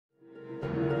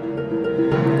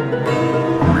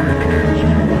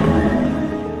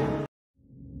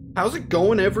How's it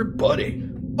going, everybody?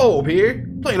 Bobe here,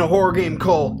 playing a horror game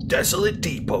called Desolate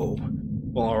Depot.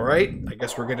 Well, alright, I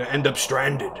guess we're gonna end up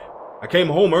stranded. I came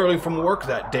home early from work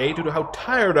that day due to how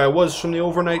tired I was from the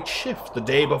overnight shift the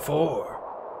day before.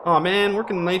 Aw man,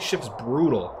 working night shift's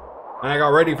brutal. And I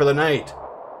got ready for the night.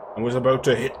 I was about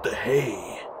to hit the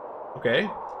hay. Okay.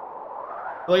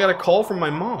 Well, I got a call from my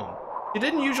mom. She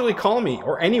didn't usually call me,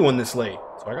 or anyone this late,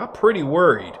 so I got pretty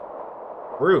worried.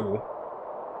 True.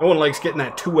 No one likes getting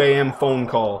that 2 a.m. phone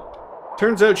call.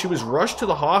 Turns out she was rushed to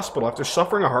the hospital after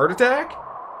suffering a heart attack.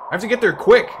 I have to get there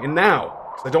quick, and now,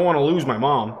 because I don't want to lose my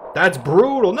mom. That's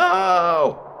brutal.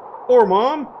 No! Poor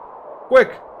mom.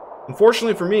 Quick.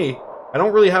 Unfortunately for me, I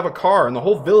don't really have a car, and the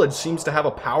whole village seems to have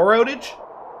a power outage.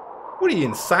 What are you,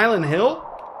 in Silent Hill?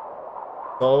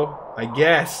 So, I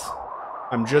guess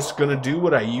I'm just gonna do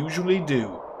what I usually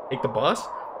do. Take the bus?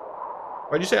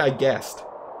 Why'd you say I guessed?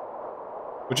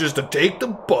 Which is to take the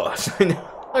bus. I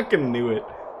fucking knew it.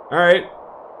 Alright.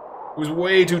 It was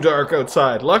way too dark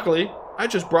outside. Luckily, I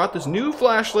just brought this new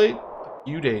flashlight a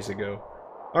few days ago.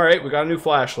 Alright, we got a new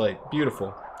flashlight.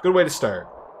 Beautiful. Good way to start.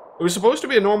 It was supposed to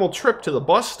be a normal trip to the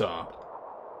bus stop.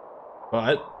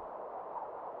 But,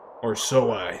 or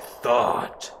so I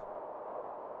thought.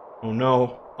 Oh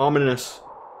no. Ominous.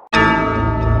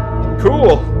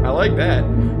 Cool. I like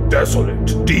that.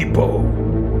 Desolate Depot.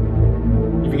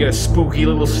 You get a spooky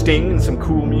little sting and some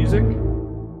cool music.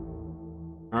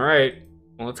 Alright,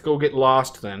 well, let's go get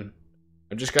lost then.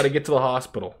 I just gotta get to the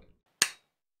hospital.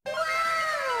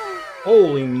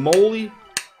 Holy moly.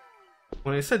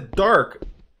 When I said dark,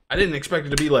 I didn't expect it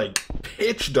to be like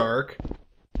pitch dark.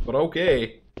 But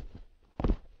okay.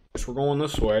 Guess we're going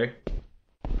this way.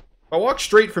 If I walk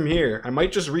straight from here, I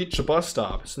might just reach the bus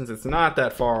stop, since it's not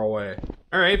that far away.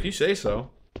 Alright, if you say so.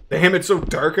 Damn, it's so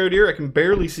dark out here, I can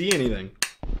barely see anything.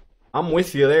 I'm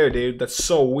with you there, dude. That's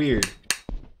so weird.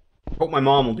 Hope my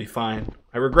mom will be fine.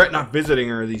 I regret not visiting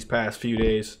her these past few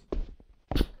days.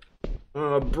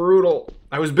 Brutal.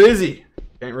 I was busy.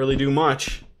 Can't really do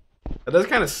much. That does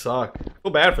kind of suck. I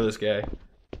feel bad for this guy.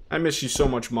 I miss you so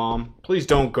much, Mom. Please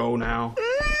don't go now.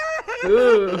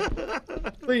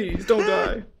 Please, don't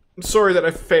die. I'm sorry that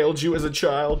I failed you as a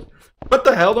child. What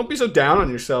the hell? Don't be so down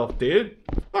on yourself, dude.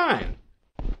 It's fine.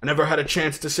 I never had a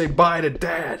chance to say bye to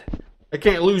Dad. I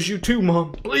can't lose you too,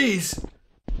 Mom. Please.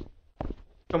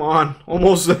 Come on.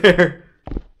 Almost there.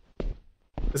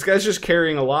 This guy's just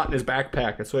carrying a lot in his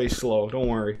backpack. That's why he's slow. Don't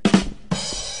worry.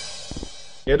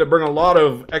 He had to bring a lot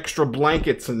of extra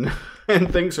blankets and,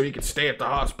 and things so he could stay at the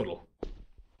hospital.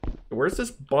 Where's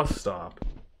this bus stop?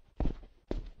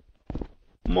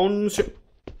 Oh,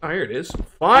 here it is.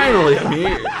 Finally, I'm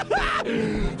here.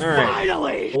 Alright.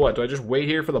 Finally! What, do I just wait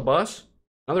here for the bus?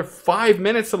 Another 5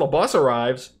 minutes till the bus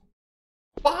arrives.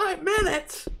 5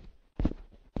 minutes?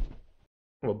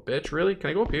 Oh, bitch, really? Can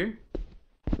I go up here?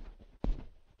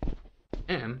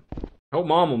 Man. I hope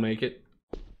Mom will make it.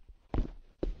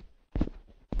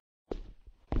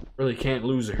 Really can't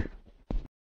lose her.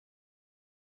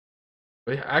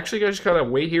 Wait, actually, I just gotta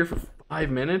wait here for 5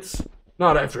 minutes?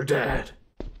 Not after Dad.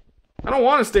 I don't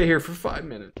want to stay here for 5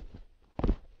 minutes.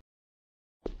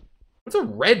 What's a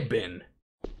red bin?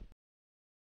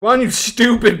 Come on, you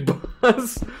stupid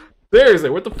bus! Seriously,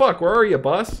 what the fuck? Where are you,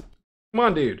 bus? Come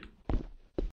on, dude.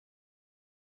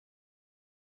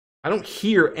 I don't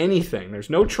hear anything. There's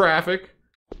no traffic.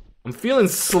 I'm feeling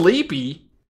sleepy.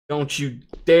 Don't you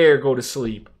dare go to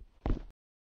sleep.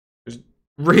 It's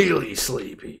really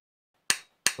sleepy.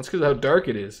 That's because of how dark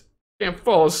it is. Can't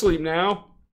fall asleep now.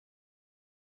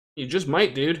 You just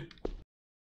might, dude.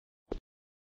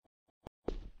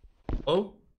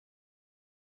 Oh?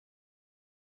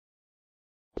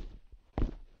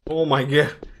 Oh my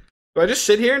god. Do I just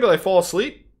sit here until I fall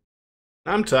asleep?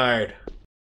 I'm tired.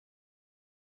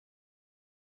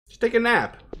 Just take a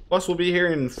nap. Bus will be here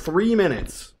in 3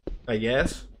 minutes, I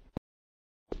guess.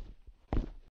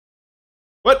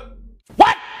 What?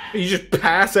 What? You just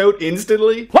pass out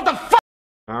instantly? What the fuck?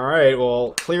 Alright,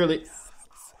 well, clearly...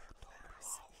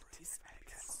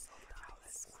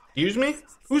 Excuse me?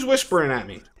 Who's whispering at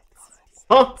me?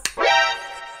 Huh?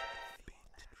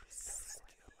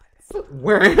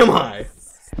 Where am I?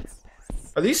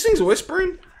 Are these things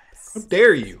whispering? How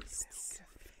dare you?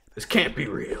 This can't be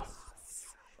real.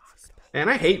 Man,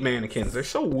 I hate mannequins. They're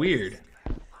so weird.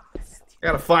 I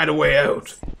gotta find a way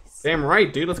out. Damn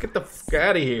right, dude. Let's get the fuck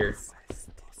out of here.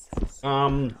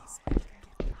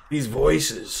 These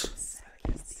voices.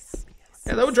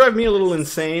 Yeah, that would drive me a little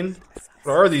insane.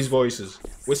 What are these voices?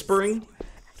 Whispering?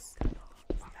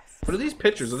 What are these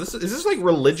pictures? Is this like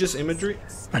religious imagery?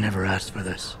 I never asked for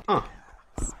this. Huh.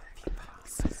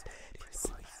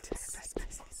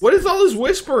 What is all this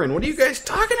whispering? What are you guys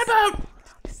talking about?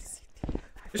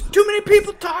 There's too many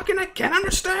people talking, I can't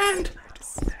understand.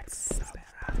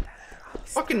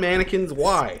 Fucking mannequins,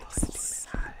 why? This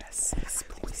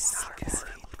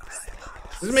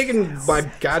is making my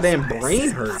goddamn brain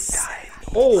hurt.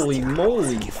 Holy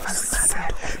moly.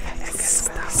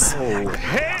 Oh,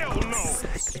 hell no.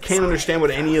 I can't understand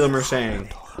what any of them are saying.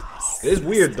 It is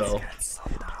weird, though.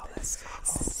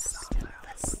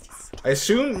 I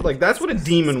assume, like, that's what a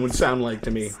demon would sound like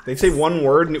to me. They'd say one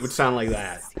word and it would sound like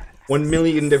that. 1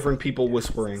 million different people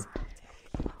whispering.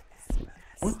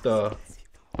 What the?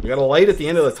 We got a light at the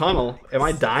end of the tunnel. Am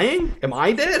I dying? Am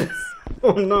I dead?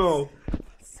 Oh no.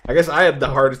 I guess I had the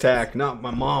heart attack, not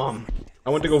my mom. I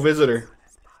went to go visit her.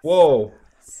 Whoa.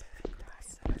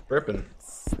 Ripping.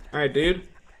 Alright, dude.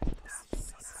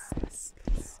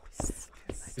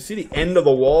 You see the end of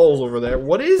the walls over there.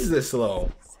 What is this,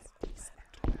 though?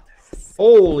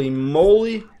 Holy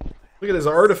moly. Look at this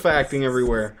artifacting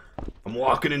everywhere. I'm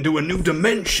walking into a new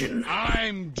dimension.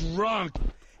 I'm drunk.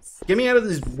 Get me out of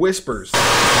these whispers.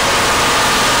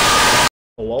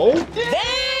 Hello?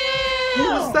 Damn! Who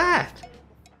was that?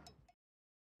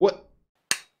 What?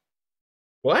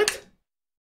 What?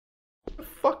 What the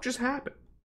fuck just happened?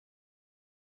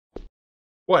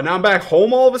 What, now I'm back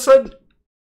home all of a sudden?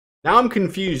 Now I'm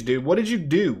confused, dude. What did you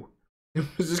do?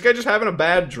 Is this guy just having a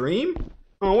bad dream?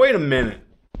 Oh, wait a minute.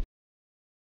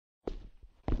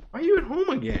 Why are you at home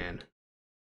again?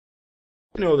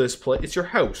 I know this place. It's your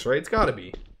house, right? It's gotta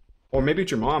be. Or maybe it's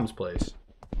your mom's place.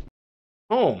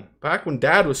 Home. Back when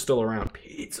Dad was still around.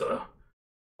 Pizza.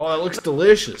 Oh, that looks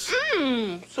delicious.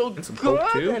 Mmm, so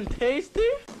good and tasty.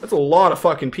 That's a lot of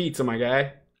fucking pizza, my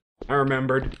guy. I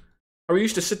remembered. How we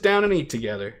used to sit down and eat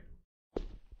together.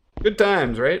 Good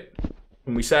times, right?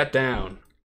 When we sat down.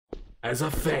 As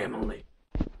a family.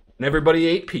 And everybody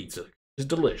ate pizza. It's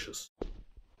delicious.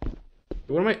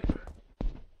 What am I...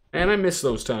 Man, I miss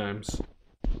those times.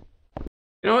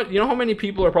 You know what? You know how many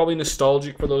people are probably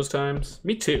nostalgic for those times?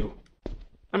 Me too.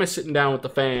 I'm just sitting down with the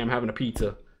fam, having a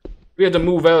pizza. We had to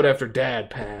move out after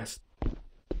Dad passed.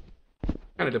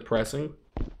 Kind of depressing.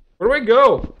 Where do I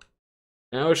go?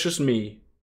 Now it's just me.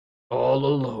 All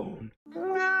alone.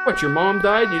 What, your mom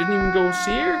died and you didn't even go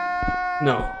see her?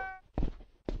 No.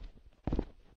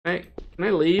 Hey, can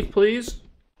I leave, please?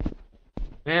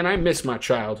 Man, I miss my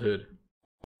childhood.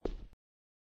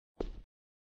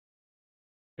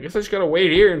 I guess I just gotta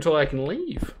wait here until I can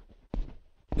leave.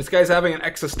 This guy's having an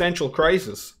existential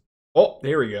crisis. Oh,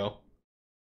 here we go.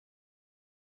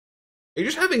 Are you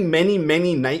just having many,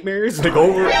 many nightmares? Like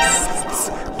over...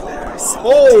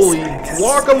 Holy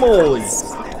guacamole!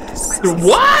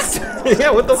 What?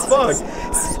 Yeah, what the fuck?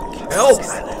 Help!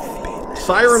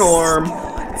 Siren alarm.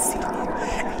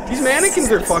 These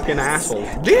mannequins are fucking assholes.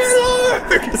 Dear Lord!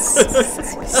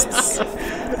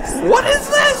 What is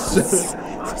this?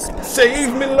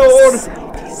 Save me, Lord!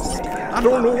 I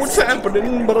don't know what's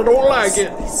happening, but I don't like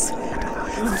it. This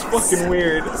is fucking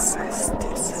weird.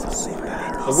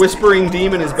 The whispering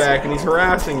demon is back and he's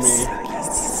harassing me.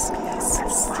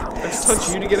 Let's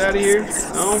touch you to get out of here.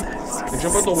 No? Can I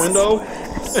jump out the window?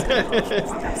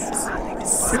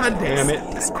 God damn it.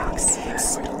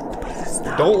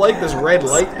 I don't like this red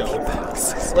light though.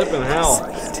 Flippin' hell.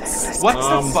 What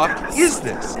the fuck is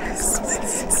this?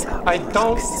 I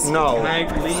don't know. Can I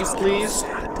leave, please?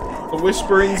 The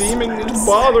whispering demon is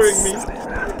bothering me.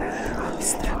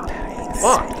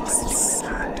 Fuck.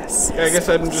 Yeah, I guess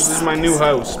this is my new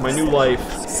house, my new life.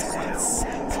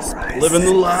 Living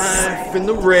the life in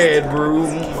the red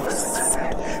room.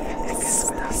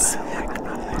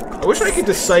 I wish I could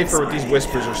decipher what these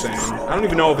whispers are saying. I don't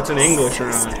even know if it's in English or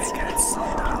not.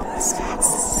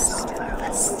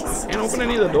 Can't open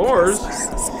any of the doors.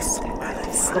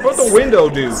 What about the window,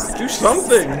 dude? Do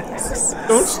something.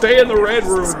 Don't stay in the red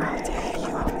room.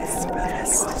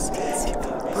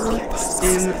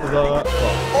 In the...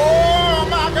 Oh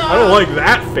my god! I don't like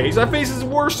that face. That face is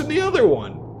worse than the other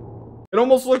one. It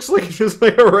almost looks like just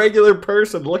like a regular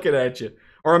person looking at you.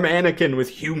 Or a mannequin with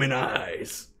human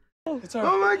eyes. Oh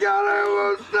my god, I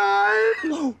almost died!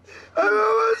 No. I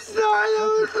almost died! That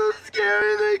was so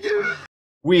scary, thank you!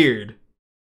 Weird.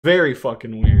 Very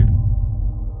fucking weird.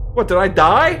 What, did I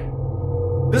die?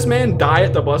 Did this man die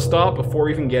at the bus stop before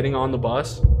even getting on the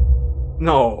bus?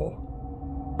 No.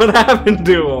 What happened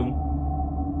to him?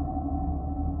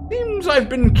 Seems I've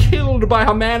been killed by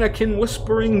a mannequin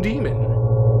whispering demon.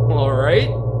 Alright.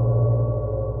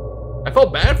 I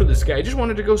felt bad for this guy. I just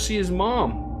wanted to go see his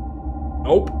mom.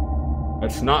 Nope.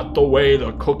 That's not the way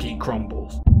the cookie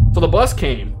crumbles. So the bus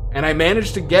came, and I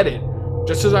managed to get it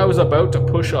just as I was about to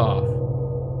push off.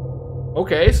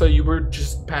 Okay, so you were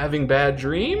just having bad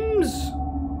dreams?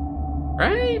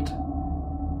 Right?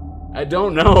 I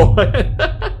don't know.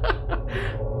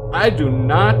 I do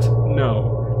not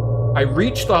know. I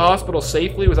reached the hospital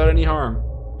safely without any harm.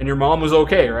 And your mom was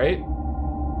okay, right?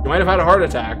 She might have had a heart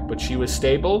attack, but she was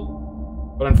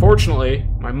stable. But unfortunately,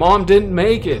 my mom didn't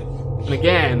make it. And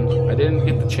again, I didn't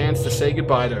get the chance to say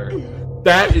goodbye to her.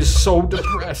 That is so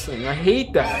depressing. I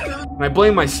hate that. And I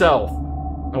blame myself.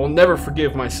 I will never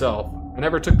forgive myself. I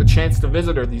never took the chance to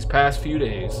visit her these past few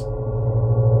days.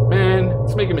 Man,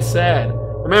 it's making me sad.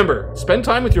 Remember, spend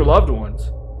time with your loved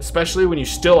ones, especially when you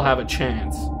still have a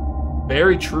chance.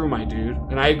 Very true, my dude,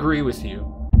 and I agree with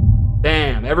you.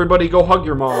 Damn, everybody go hug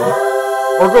your mom.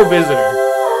 Or go visit her.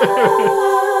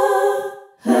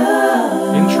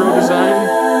 Intro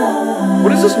design?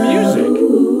 What is this music?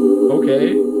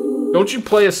 Okay. Don't you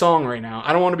play a song right now.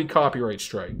 I don't want to be copyright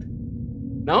striked.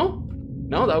 No?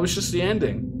 No, that was just the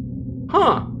ending.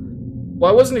 Huh.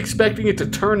 Well, I wasn't expecting it to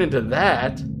turn into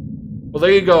that. Well,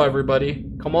 there you go, everybody.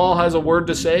 Kamal has a word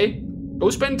to say. Go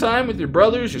spend time with your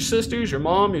brothers, your sisters, your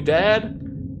mom, your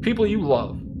dad, people you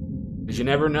love. Because you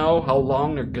never know how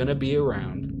long they're gonna be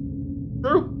around.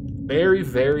 True. Very,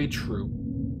 very true.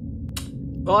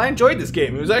 Well, I enjoyed this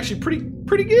game. It was actually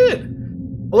pretty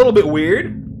good. A little bit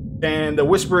weird. And the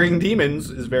Whispering Demons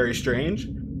is very strange.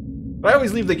 But I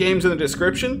always leave the games in the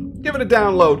description. Give it a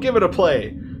download. Give it a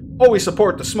play. Always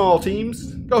support the small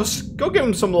teams. Go give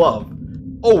them some love.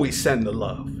 Always send the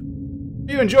love.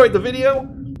 If you enjoyed the video,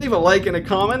 leave a like and a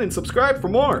comment and subscribe for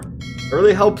more. It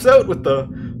really helps out with the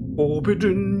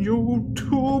Forbidden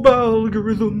YouTube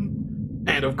algorithm.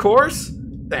 And of course,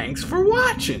 thanks for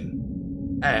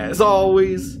watching. As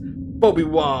always,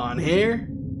 Bobe-Wan here,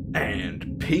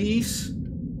 and peace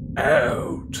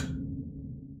out.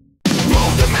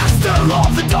 The master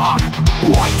of the dark,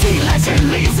 white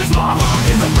legend leaves his mark.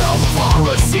 In the realm of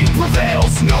horror, sin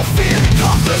prevails. No fear,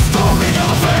 not the story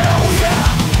of hell, yeah.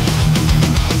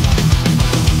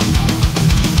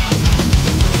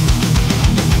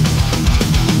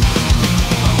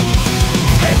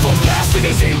 Hateful bastard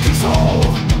is in control.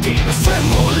 Demons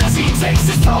tremble as he takes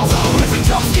his toll. The rhythm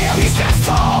jump scare, he stands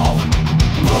tall.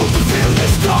 Both the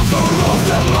villains conquer of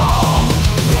them all.